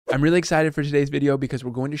I'm really excited for today's video because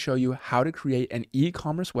we're going to show you how to create an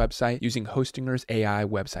e-commerce website using Hostinger's AI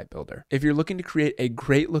website builder. If you're looking to create a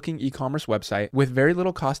great looking e-commerce website with very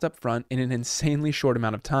little cost up front in an insanely short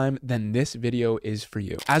amount of time, then this video is for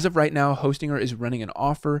you. As of right now, Hostinger is running an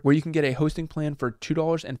offer where you can get a hosting plan for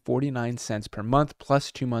 $2.49 per month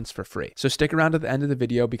plus 2 months for free. So stick around to the end of the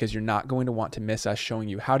video because you're not going to want to miss us showing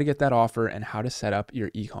you how to get that offer and how to set up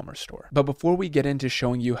your e-commerce store. But before we get into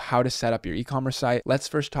showing you how to set up your e-commerce site, let's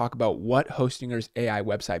first talk about what Hostinger's AI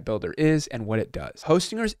website builder is and what it does.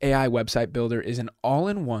 Hostinger's AI website builder is an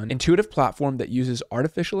all-in-one intuitive platform that uses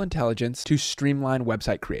artificial intelligence to streamline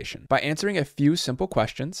website creation. By answering a few simple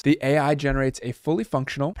questions, the AI generates a fully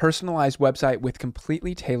functional, personalized website with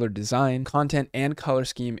completely tailored design, content, and color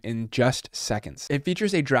scheme in just seconds. It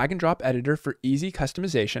features a drag and drop editor for easy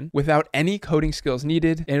customization without any coding skills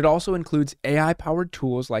needed, and it also includes AI-powered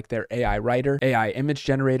tools like their AI Writer, AI Image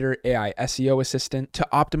Generator, AI SEO Assistant to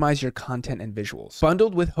optimize your content and visuals.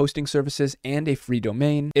 Bundled with hosting services and a free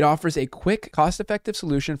domain, it offers a quick, cost-effective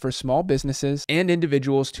solution for small businesses and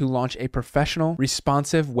individuals to launch a professional,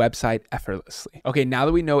 responsive website effortlessly. Okay, now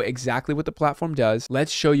that we know exactly what the platform does,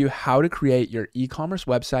 let's show you how to create your e-commerce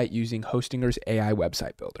website using Hostinger's AI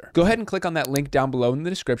website builder. Go ahead and click on that link down below in the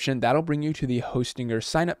description. That'll bring you to the Hostinger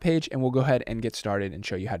sign-up page, and we'll go ahead and get started and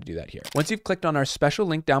show you how to do that here. Once you've clicked on our special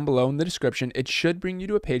link down below in the description, it should bring you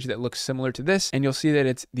to a page that looks similar to this, and you'll see that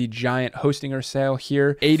it's the giant Hostinger sale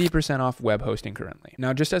here, 80% off web hosting currently.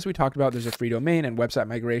 Now, just as we talked about, there's a free domain and website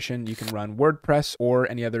migration. You can run WordPress or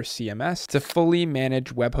any other CMS. It's a fully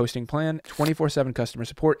managed web hosting plan, 24/7 customer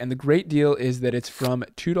support, and the great deal is that it's from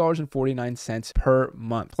 $2.49 per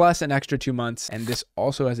month, plus an extra 2 months, and this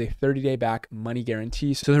also has a 30-day back money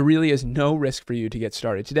guarantee, so there really is no risk for you to get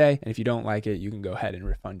started today, and if you don't like it, you can go ahead and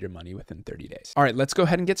refund your money within 30 days. All right, let's go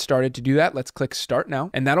ahead and get started. To do that, let's click Start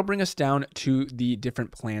Now, and that'll bring us down to the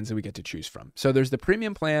different plans that we get to choose from. So there's the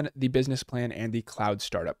premium plan, the business plan, and the cloud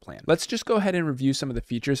startup plan. Let's just go ahead and review some of the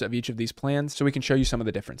features of each of these plans so we can show you some of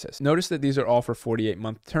the differences. Notice that these are all for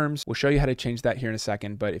 48-month terms. We'll show you how to change that here in a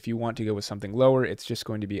second, but if you want to go with something lower, it's just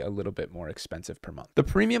going to be a little bit more expensive per month. The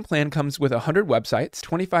premium plan comes with 100 websites,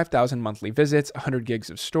 25,000 monthly visits, 100 gigs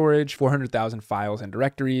of storage, 400,000 files and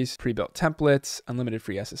directories, pre-built templates, unlimited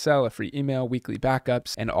free SSL, a free email, weekly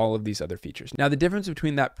backups, and all of these other features. Now, the difference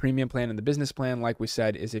between that premium plan and the business plan, like we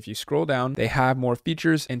said, is if you scroll down, they have more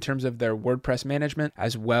features in terms of their WordPress management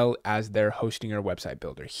as well as their Hostinger website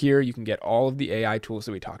builder. Here, you can get all of the AI tools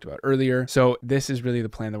that we talked about earlier. So this is really the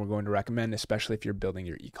plan that we're going to recommend, especially if you're building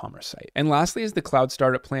your e-commerce site. And lastly is the cloud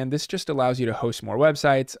startup plan. This just allows you to host more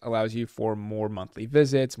websites, allows you for more monthly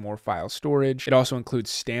visits, more file storage. It also includes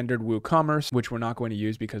standard WooCommerce, which we're not going to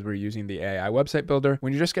use because we're using the AI website builder.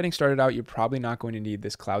 When you're just getting started out, you're probably not going to need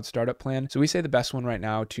this cloud startup plan. So we say the best one right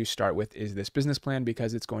now to start with is this business plan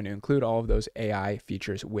because it's going to include all of those AI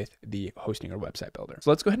features with the Hostinger website builder.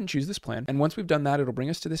 So let's go ahead and choose this plan. And once we've done that, it'll bring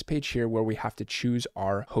us to this page here where we have to choose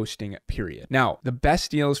our hosting period. Now, the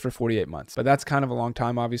best deal is for 48 months, but that's kind of a long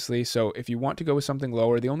time, obviously. So if you want to go with something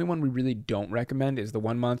lower, the only one we really don't recommend is the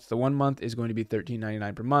 1 month. The 1 month is going to be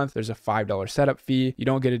 $13.99 per month. There's a $5 setup fee. You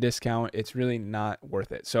don't get a discount. It's really not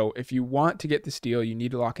worth it. So if you want to get this deal, you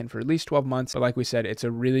need to lock in for at least 12 months. But like we said, it's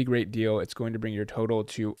a really great deal. It's going to bring your total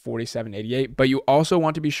to $47.88. But you also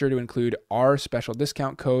want to be sure to include our special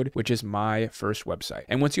discount code, which is My First Website.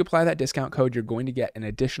 And once you apply that discount code, you're going to get an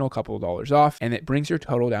additional couple of dollars off, and it brings your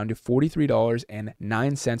total down to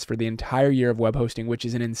 $43.09 for the entire year of web hosting, which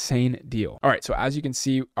is an insane deal. All right, so as you can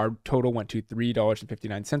see, our total went to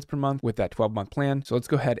 $3.59 per month with that 12-month plan. So let's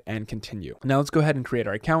go ahead and continue. Now let's go ahead and create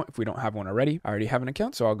our account if we don't have one already. I already have an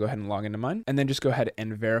account, so I'll go ahead and log into mine, and then just go ahead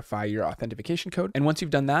and verify your authentication code. And once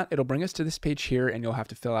you've done that, it'll bring us to this page here, and you'll have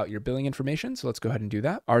to fill out your billing information. So let's go ahead and do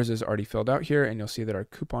that. Ours is already filled out here, and you'll see that our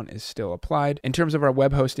coupon is still applied. In terms of our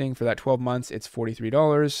web hosting for that 12 months, it's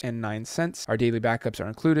 $43.09. Our daily backups are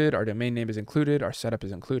included. Our domain name is included. Our setup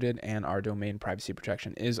is included, and our domain privacy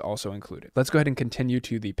protection is also included. Let's go ahead and continue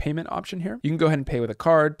to the payment option here. You can go ahead and pay with a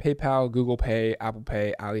card, PayPal, Google Pay, Apple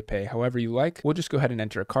Pay, Alipay, however you like. We'll just go ahead and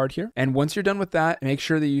enter a card here. And once you're done with that, make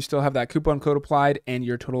sure that you still have that coupon code applied and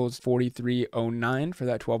your total is $43.09 for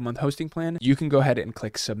that 12-month hosting plan. You can go ahead and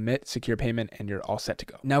click Submit Secure Payment, and you're all set to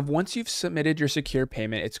go. Now, once you've submitted your secure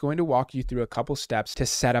payment, it's going to walk you through a couple steps to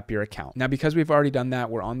set up your account. Now, because we've already done that,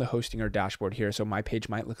 we're on the Hostinger dashboard here, so my page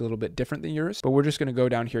might look a little bit different than yours, but we're just going to go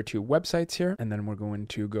down here to websites here, and then we're going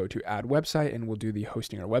to go to add website, and we'll do the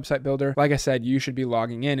Hostinger website builder. Like I said, you should be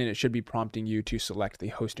logging in, and it should be prompting you to select the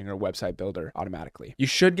Hostinger website builder automatically. You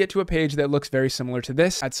should get to a page that looks very similar to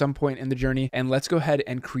this at some point in the journey, and let's go ahead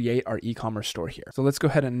and create our e-commerce store here. So let's go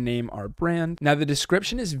ahead and name our brand. Now, the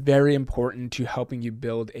description is very important to into helping you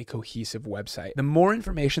build a cohesive website. The more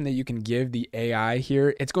information that you can give the AI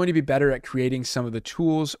here, it's going to be better at creating some of the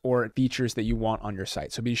tools or features that you want on your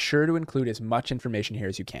site. So be sure to include as much information here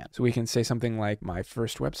as you can. So we can say something like, my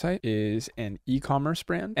first website is an e-commerce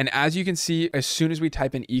brand. And as you can see, as soon as we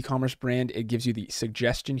type in e-commerce brand, it gives you the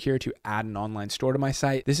suggestion here to add an online store to my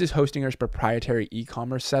site. This is Hostinger's proprietary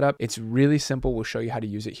e-commerce setup. It's really simple. We'll show you how to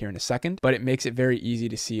use it here in a second, but it makes it very easy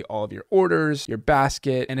to see all of your orders, your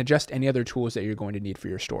basket, and adjust any other tools that you're going to need for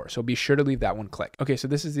your store. So be sure to leave that one clicked. Okay, so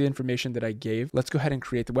this is the information that I gave. Let's go ahead and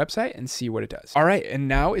create the website and see what it does. All right, and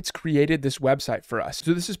now it's created this website for us.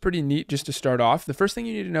 So this is pretty neat just to start off. The first thing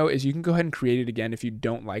you need to know is you can go ahead and create it again if you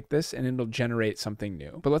don't like this, and it'll generate something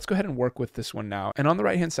new. But let's go ahead and work with this one now. And on the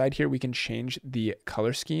right-hand side here, we can change the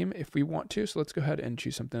color scheme if we want to. So let's go ahead and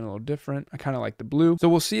choose something a little different. I kind of like the blue. So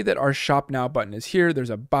we'll see that our shop now button is here. There's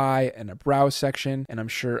a buy and a browse section. And I'm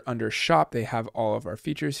sure under shop, they have all of our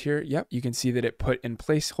features here. Yep. You can see that it put in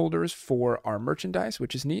placeholders for our merchandise,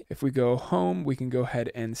 which is neat. If we go home, we can go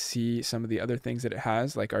ahead and see some of the other things that it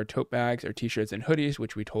has, like our tote bags, our t-shirts and hoodies,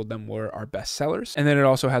 which we told them were our best sellers. And then it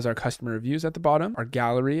also has our customer reviews at the bottom, our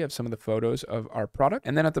gallery of some of the photos of our product.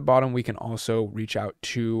 And then at the bottom, we can also reach out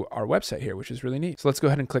to our website here, which is really neat. So let's go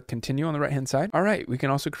ahead and click continue on the right-hand side. All right, we can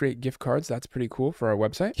also create gift cards. That's pretty cool for our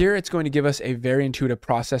website. Here, it's going to give us a very intuitive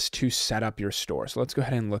process to set up your store. So let's go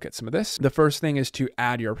ahead and look at some of this. The first thing is to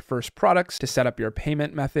add your first products, to set up your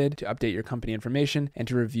payment method, to update your company information, and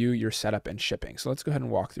to review your setup and shipping. So let's go ahead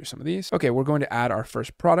and walk through some of these. Okay, we're going to add our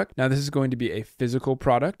first product. Now this is going to be a physical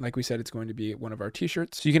product. Like we said, it's going to be one of our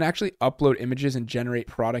t-shirts. So you can actually upload images and generate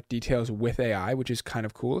product details with AI, which is kind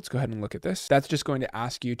of cool. Let's go ahead and look at this. That's just going to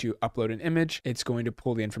ask you to upload an image. It's going to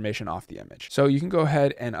pull the information off the image. So you can go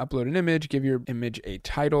ahead and upload an image, give your image a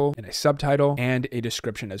title and a subtitle and a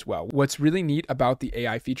description as well. What's really neat about the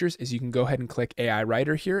AI features is you can go ahead and click AI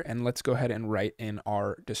Writer here, and let's go ahead and write in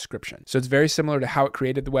our description. So it's very similar to how it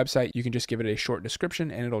created the website. You can just give it a short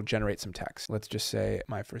description and it'll generate some text. Let's just say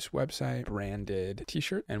my first website, branded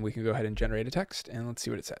t-shirt, and we can go ahead and generate a text and let's see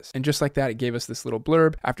what it says. And just like that, it gave us this little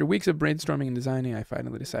blurb. After weeks of brainstorming and designing, I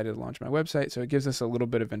finally decided to launch my website. So it gives us a little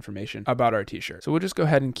bit of information about our t-shirt. So we'll just go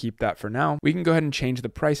ahead and keep that for now. We can go ahead and change the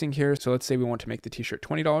pricing here. So let's say we want to make the t-shirt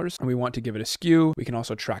 $20 and we want to give it a SKU. We can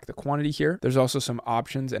also track the quantity here. There's also some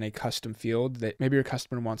options and a custom field that maybe your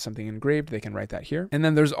customer wants something engraved. They can write that here. And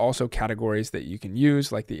then there's also categories that you can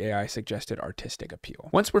use, like the AI suggested artistic appeal.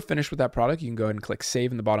 Once we're finished with that product, you can go ahead and click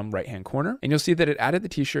save in the bottom right-hand corner, and you'll see that it added the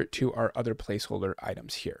t-shirt to our other placeholder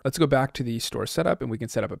items here. Let's go back to the store setup and we can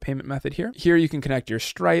set up a payment method here. Here you can connect your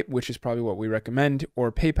Stripe, which is probably what we recommend,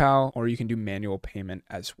 or PayPal, or you can do manual payment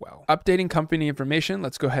as well. Updating company information.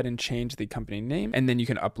 Let's go ahead and change the company name, and then you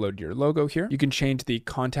can upload your logo here. You can change the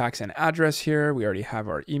contacts and address here. We already have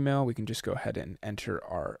our email. We can just go ahead and enter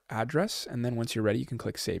our address. And then once you're ready, you can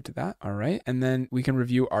click save to that. All right. And then we can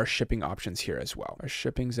review our shipping options here as well. Our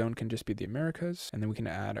shipping zone can just be the Americas, and then we can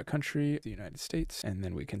add a country, the United States, and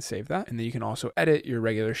then we can save that. And then you can also edit your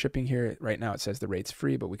regular shipping here. Right now it says the rate's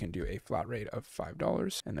free, but we can do a flat rate of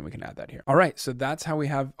 $5, and then we can add that here. All right. So that's how we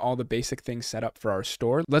have all the basic things set up for our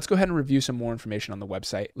store. Let's go ahead and review some more information on the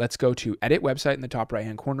website. Let's go to edit website in the top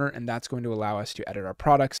right-hand corner, and that's going to allow us to edit our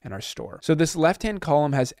products and our store. So this left-hand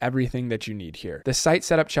column has everything that you need here. The site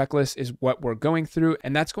setup checklist is what we're going through,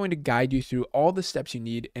 and that's going to guide you through all the steps you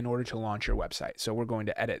need in order to launch your website. So we're going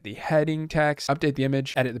to edit the heading text, update the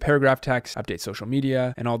image, edit the paragraph text, update social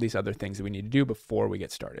media, and all these other things that we need to do before we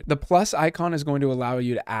get started. The plus icon is going to allow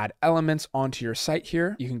you to add elements onto your site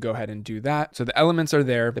here. You can go ahead and do that. So the elements are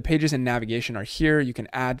there. The pages and navigation are here. You can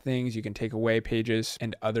add things, you can take away pages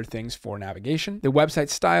and other things for navigation. The website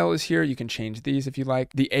style is here. You can change these if you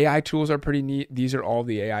like. The AI tools are pretty neat. These are all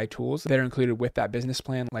the AI tools that are included with that business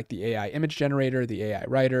plan, like the AI image generator, the AI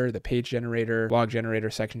writer, the page generator, blog generator,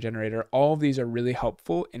 section generator. All of these are really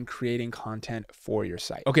helpful in creating content for your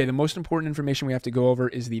site. Okay, the most important information we have to go over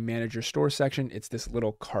is the manage your store section. It's this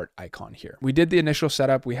little cart icon here. We did the initial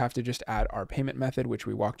setup. We have to just add our payment method, which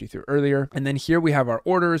we walked you through earlier. And then here we have our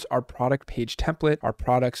orders, our product page template, our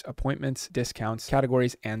products, appointments, discounts,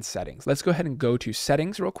 categories, and settings. Let's go ahead and go to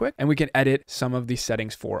settings real quick, and we can edit some of the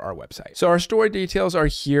settings for our website. So our store details are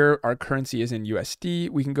here. Our currency is in USD.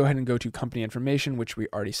 We can go ahead and go to company information, which we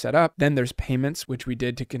already set up. Then there's payments, which we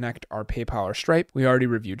did to connect our PayPal or Stripe. We already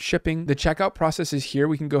reviewed shipping. The checkout process is here.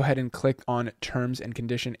 We can go ahead and click on terms and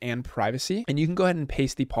condition and privacy, and you can go ahead and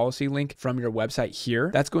paste the policy link from your website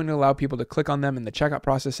here. That's going to allow people to click on them in the checkout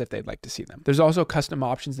process if they'd like to see them. There's also custom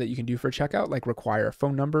options that you can do for checkout, like require a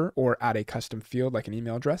phone number or add a custom field like an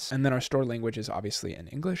email address. And then our store language is obviously in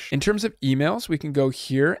English. In terms of emails, we can go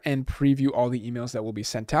here and preview all the emails that will be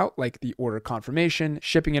sent out, like the order confirmation,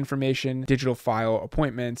 shipping shipping information, digital file,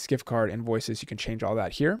 appointments, gift card, invoices. You can change all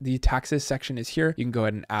that here. The taxes section is here. You can go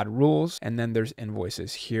ahead and add rules, and then there's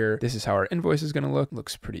invoices here. This is how our invoice is going to look.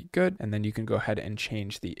 Looks pretty good. And then you can go ahead and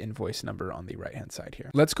change the invoice number on the right-hand side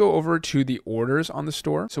here. Let's go over to the orders on the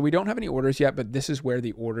store. So we don't have any orders yet, but this is where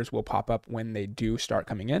the orders will pop up when they do start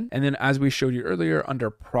coming in. And then as we showed you earlier, under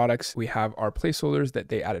products, we have our placeholders that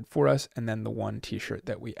they added for us, and then the one t-shirt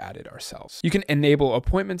that we added ourselves. You can enable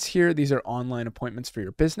appointments here. These are online appointments for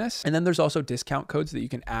your business. And then there's also discount codes that you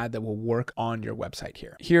can add that will work on your website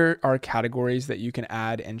here. Here are categories that you can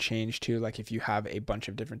add and change to, like if you have a bunch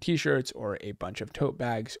of different t-shirts or a bunch of tote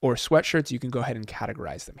bags or sweatshirts, you can go ahead and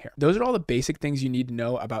categorize them here. Those are all the basic things you need to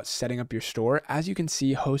know about setting up your store. As you can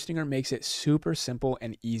see, Hostinger makes it super simple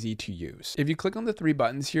and easy to use. If you click on the three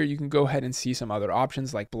buttons here, you can go ahead and see some other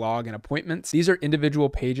options like blog and appointments. These are individual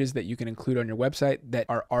pages that you can include on your website that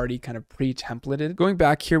are already kind of pre-templated. Going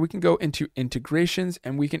back here, we can go into integrations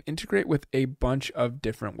and we can integrate with a bunch of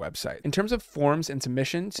different websites. In terms of forms and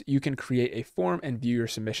submissions, you can create a form and view your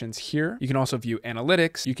submissions here. You can also view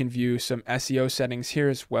analytics. You can view some SEO settings here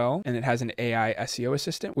as well. And it has an AI SEO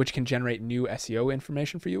assistant, which can generate new SEO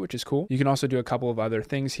information for you, which is cool. You can also do a couple of other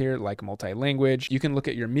things here like multi-language. You can look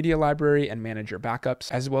at your media library and manage your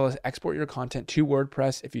backups, as well as export your content to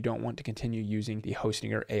WordPress if you don't want to continue using the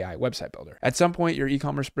Hostinger AI website builder. At some point, your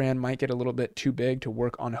e-commerce brand might get a little bit too big to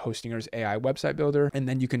work on Hostinger's AI website builder, and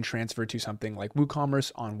then you can transfer to something like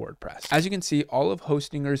WooCommerce on WordPress. As you can see, all of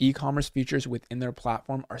Hostinger's e-commerce features within their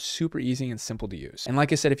platform are super easy and simple to use. And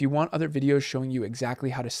like I said, if you want other videos showing you exactly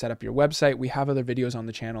how to set up your website, we have other videos on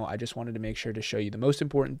the channel. I just wanted to make sure to show you the most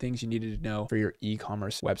important things you needed to know for your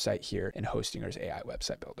e-commerce website here in Hostinger's AI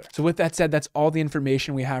website builder. So with that said, that's all the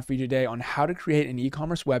information we have for you today on how to create an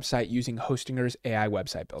e-commerce website using Hostinger's AI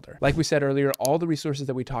website builder. Like we said earlier, all the resources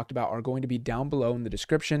that we talked about are going to be down below in the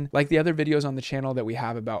description, like the other videos on the channel that we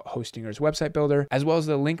have about Hostinger's website builder, as well as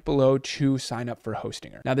the link below to sign up for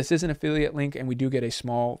Hostinger. Now, this is an affiliate link and we do get a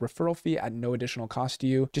small referral fee at no additional cost to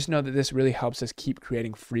you. Just know that this really helps us keep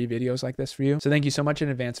creating free videos like this for you. So thank you so much in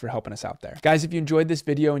advance for helping us out there. Guys, if you enjoyed this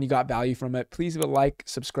video and you got value from it, please leave a like,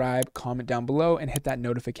 subscribe, comment down below, and hit that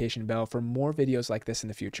notification bell for more videos like this in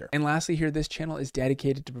the future. And lastly here, this channel is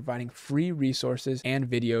dedicated to providing free resources and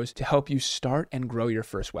videos to help you start and grow your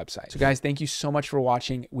first website. So guys, thank you so much for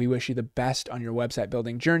watching. We wish you the best on your website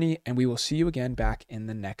building journey, and we will see you again back in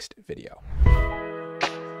the next video.